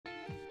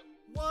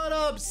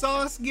What up,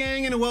 Sauce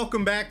Gang, and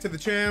welcome back to the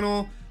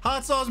channel.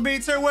 Hot Sauce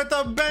Beats here with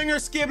a banger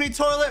Skibidi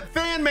Toilet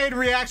fan-made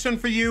reaction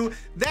for you.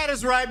 That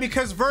is right,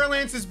 because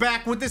Verlance is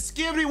back with the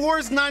Skibidi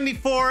Wars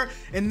 94,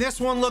 and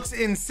this one looks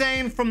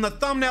insane. From the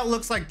thumbnail, it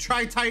looks like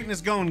TRAITOR is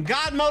going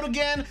God mode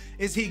again.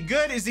 Is he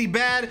good? Is he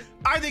bad?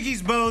 I think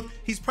he's both.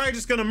 He's probably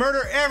just gonna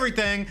murder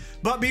everything.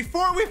 But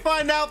before we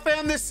find out,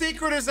 fam, this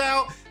secret is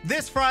out.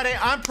 This Friday,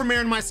 I'm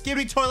premiering my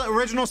Skibidi Toilet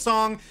original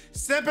song,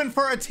 Simping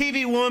for a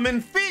TV Woman,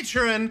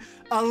 featuring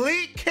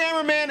Elite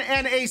Cameraman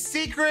and a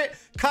secret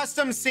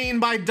custom scene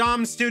by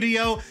Dom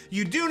Studio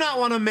you do not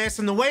want to miss.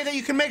 And the way that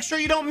you can make sure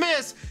you don't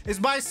miss is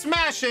by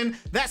smashing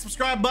that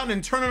subscribe button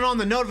and turning on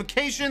the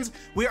notifications.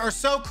 We are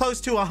so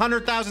close to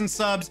 100,000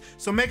 subs,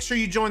 so make sure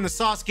you join the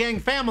Sauce Gang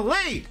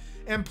family.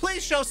 And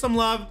please show some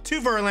love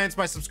to Verlance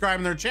by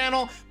subscribing to their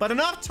channel. But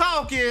enough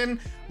talking,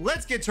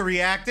 let's get to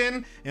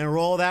reacting and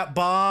roll that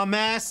bomb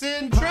ass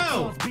intro.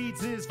 Hot Sauce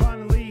Beats is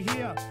finally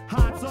here.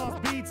 Hot Sauce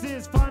Beats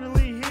is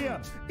finally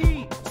here.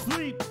 Eat,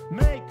 sleep,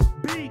 make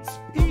beats.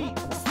 Eat,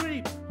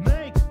 sleep,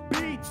 make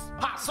beats.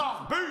 Hot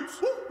Sauce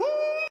Beats. Woo, woo.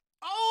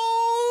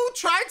 Oh,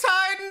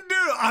 TRAITOR,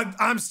 dude.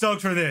 I'm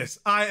stoked for this.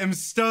 I am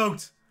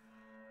stoked.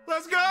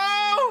 Let's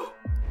go.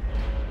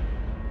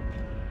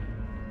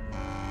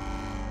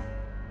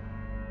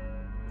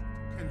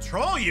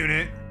 Control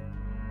unit?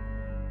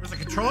 There's a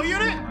control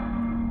unit?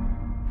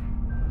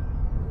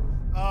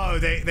 Oh,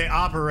 they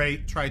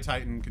operate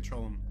TRAITOR and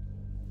control them.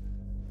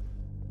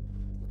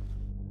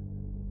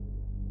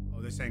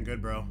 Oh, this ain't good,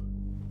 bro.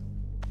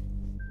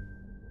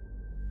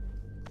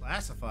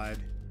 Classified.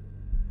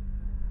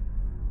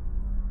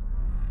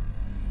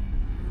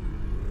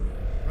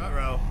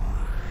 Ruh-roh.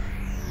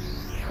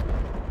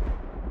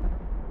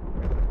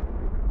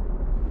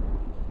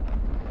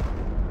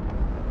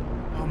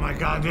 Oh my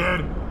god,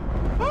 dude.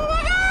 Oh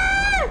my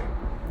god!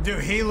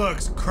 Dude, he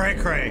looks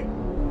cray-cray.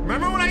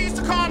 Remember when I used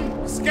to call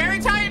him Scary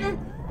Titan?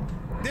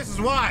 This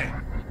is why.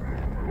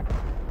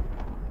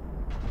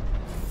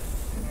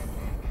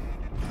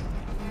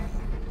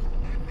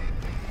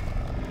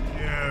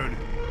 Dude.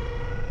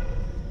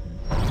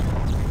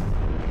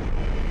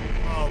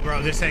 Oh,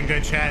 bro, this ain't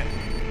good, chat.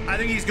 I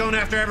think he's going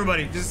after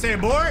everybody. Does it say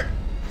abort?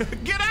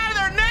 Get out of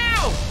there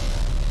now!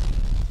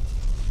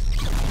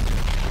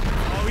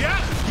 Oh, yeah.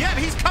 Yeah,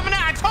 he's coming out.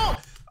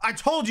 I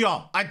told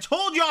y'all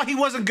he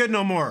wasn't good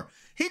no more.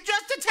 He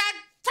just attacked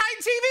Titan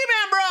TV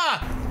Man,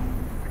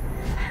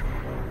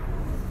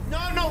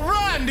 bruh. No,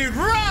 run, dude,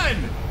 run.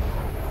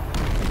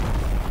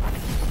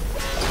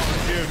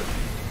 Oh, dude.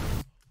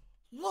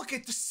 Look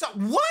at the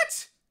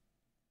what?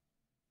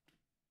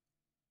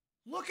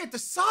 Look at the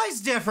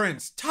size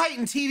difference.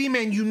 Titan TV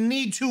Man, you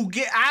need to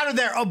get out of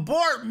there.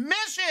 Abort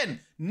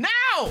mission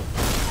now.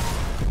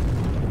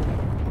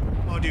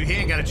 Oh, dude, he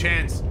ain't got a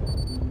chance.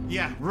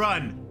 Yeah,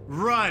 run.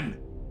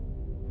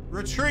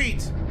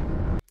 Retreat.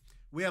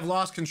 We have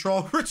lost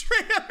control.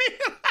 Retreat. I mean,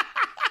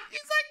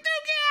 he's like,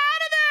 dude, get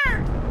out of there.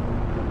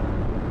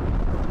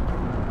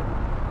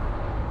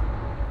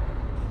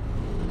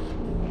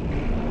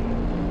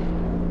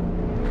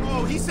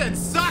 Oh, he said,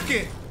 suck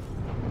it.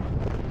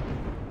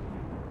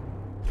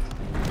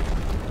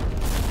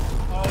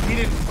 Oh, he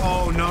didn't.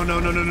 Oh,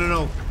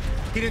 no.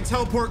 He didn't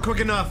teleport quick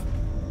enough.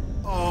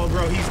 Oh,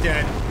 bro, he's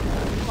dead.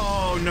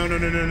 Oh, no.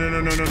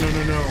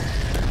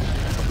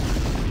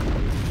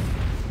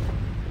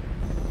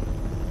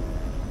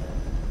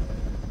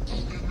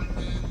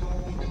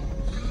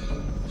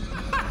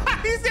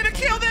 He's gonna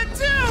kill them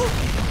too!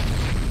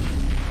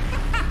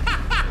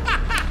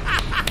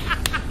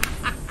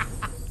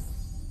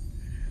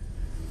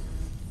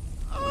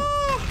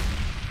 Oh.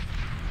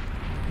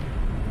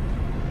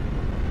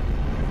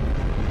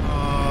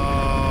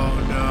 Oh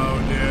no,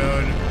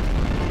 dude.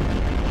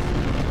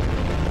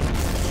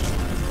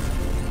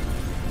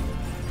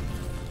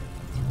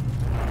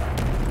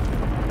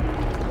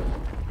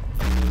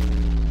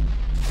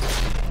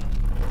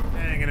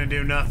 That ain't gonna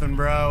do nothing,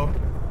 bro.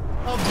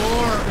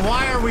 Abort!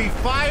 Why are we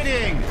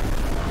fighting?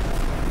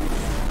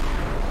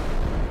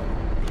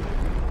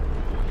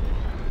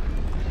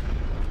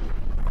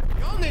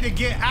 Y'all need to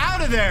get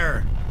out of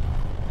there.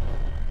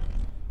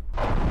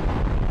 Yeah,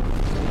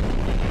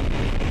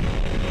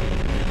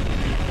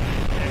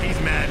 he's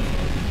mad.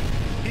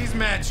 He's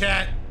mad,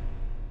 chat.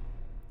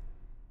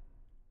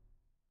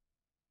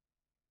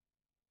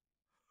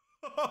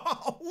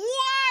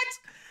 What?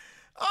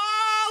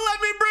 Oh, let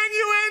me bring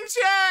you in,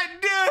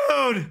 chat,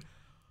 dude.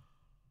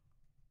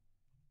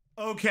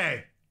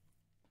 Okay.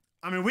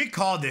 I mean, we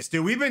called this,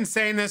 dude. We've been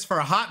saying this for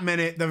a hot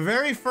minute. The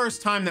very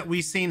first time that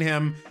we seen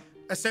him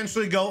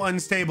essentially go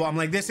unstable, I'm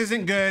like, this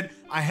isn't good.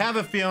 I have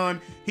a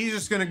feeling he's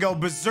just gonna go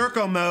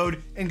berserko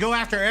mode and go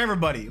after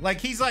everybody.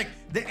 Like, he's like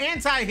the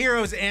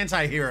anti-hero's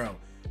anti-hero.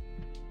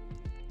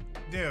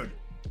 Dude,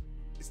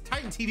 is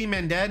Titan TV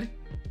Man dead?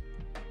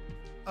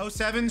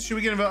 07s? Should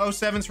we get him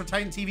 07s for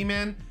Titan TV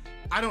Man?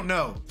 I don't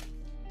know.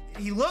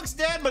 He looks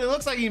dead, but it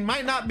looks like he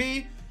might not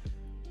be.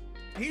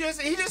 He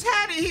just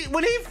had,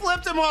 when he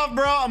flipped him off,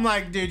 bro, I'm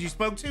like, dude, you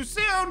spoke too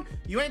soon.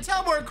 You ain't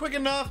teleport quick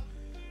enough.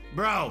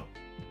 Bro.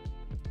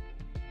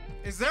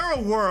 Is there a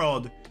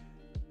world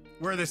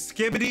where the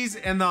Skibidis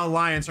and the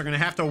Alliance are gonna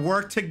have to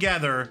work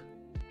together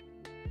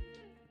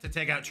to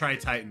take out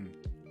TRAITOR?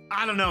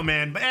 I don't know,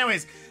 man. But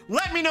anyways,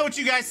 let me know what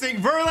you guys think.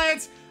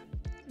 Verlance,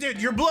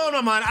 dude, you're blowing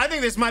my mind. I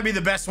think this might be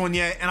the best one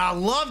yet. And I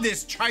love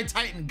this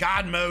TRAITOR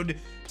God mode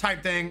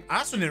type thing. I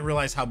also didn't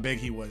realize how big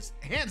he was.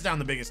 Hands down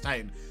the biggest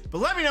Titan. But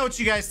let me know what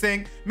you guys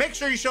think. Make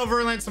sure you show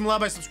Verlance some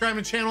love by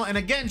subscribing to the channel. And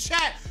again,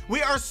 chat,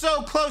 we are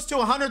so close to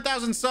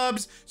 100,000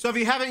 subs. So if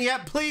you haven't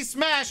yet, please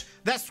smash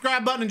that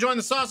subscribe button and join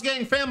the Sauce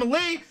Gang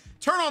family.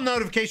 Turn on the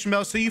notification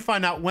bell so you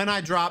find out when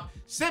I drop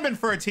Simping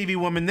for a TV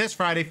Woman this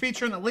Friday,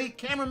 featuring Elite,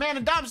 Cameraman,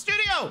 and Dom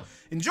Studio.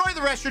 Enjoy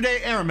the rest of your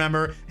day, and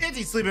remember, it's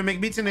eat, sleep, and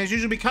make beats, and as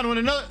usual, be kind of one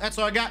another. That's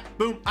all I got.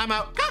 Boom, I'm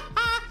out.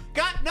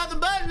 Got nothing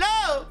but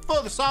love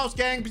for the Sauce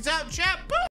Gang. Peace out, chat. Boom.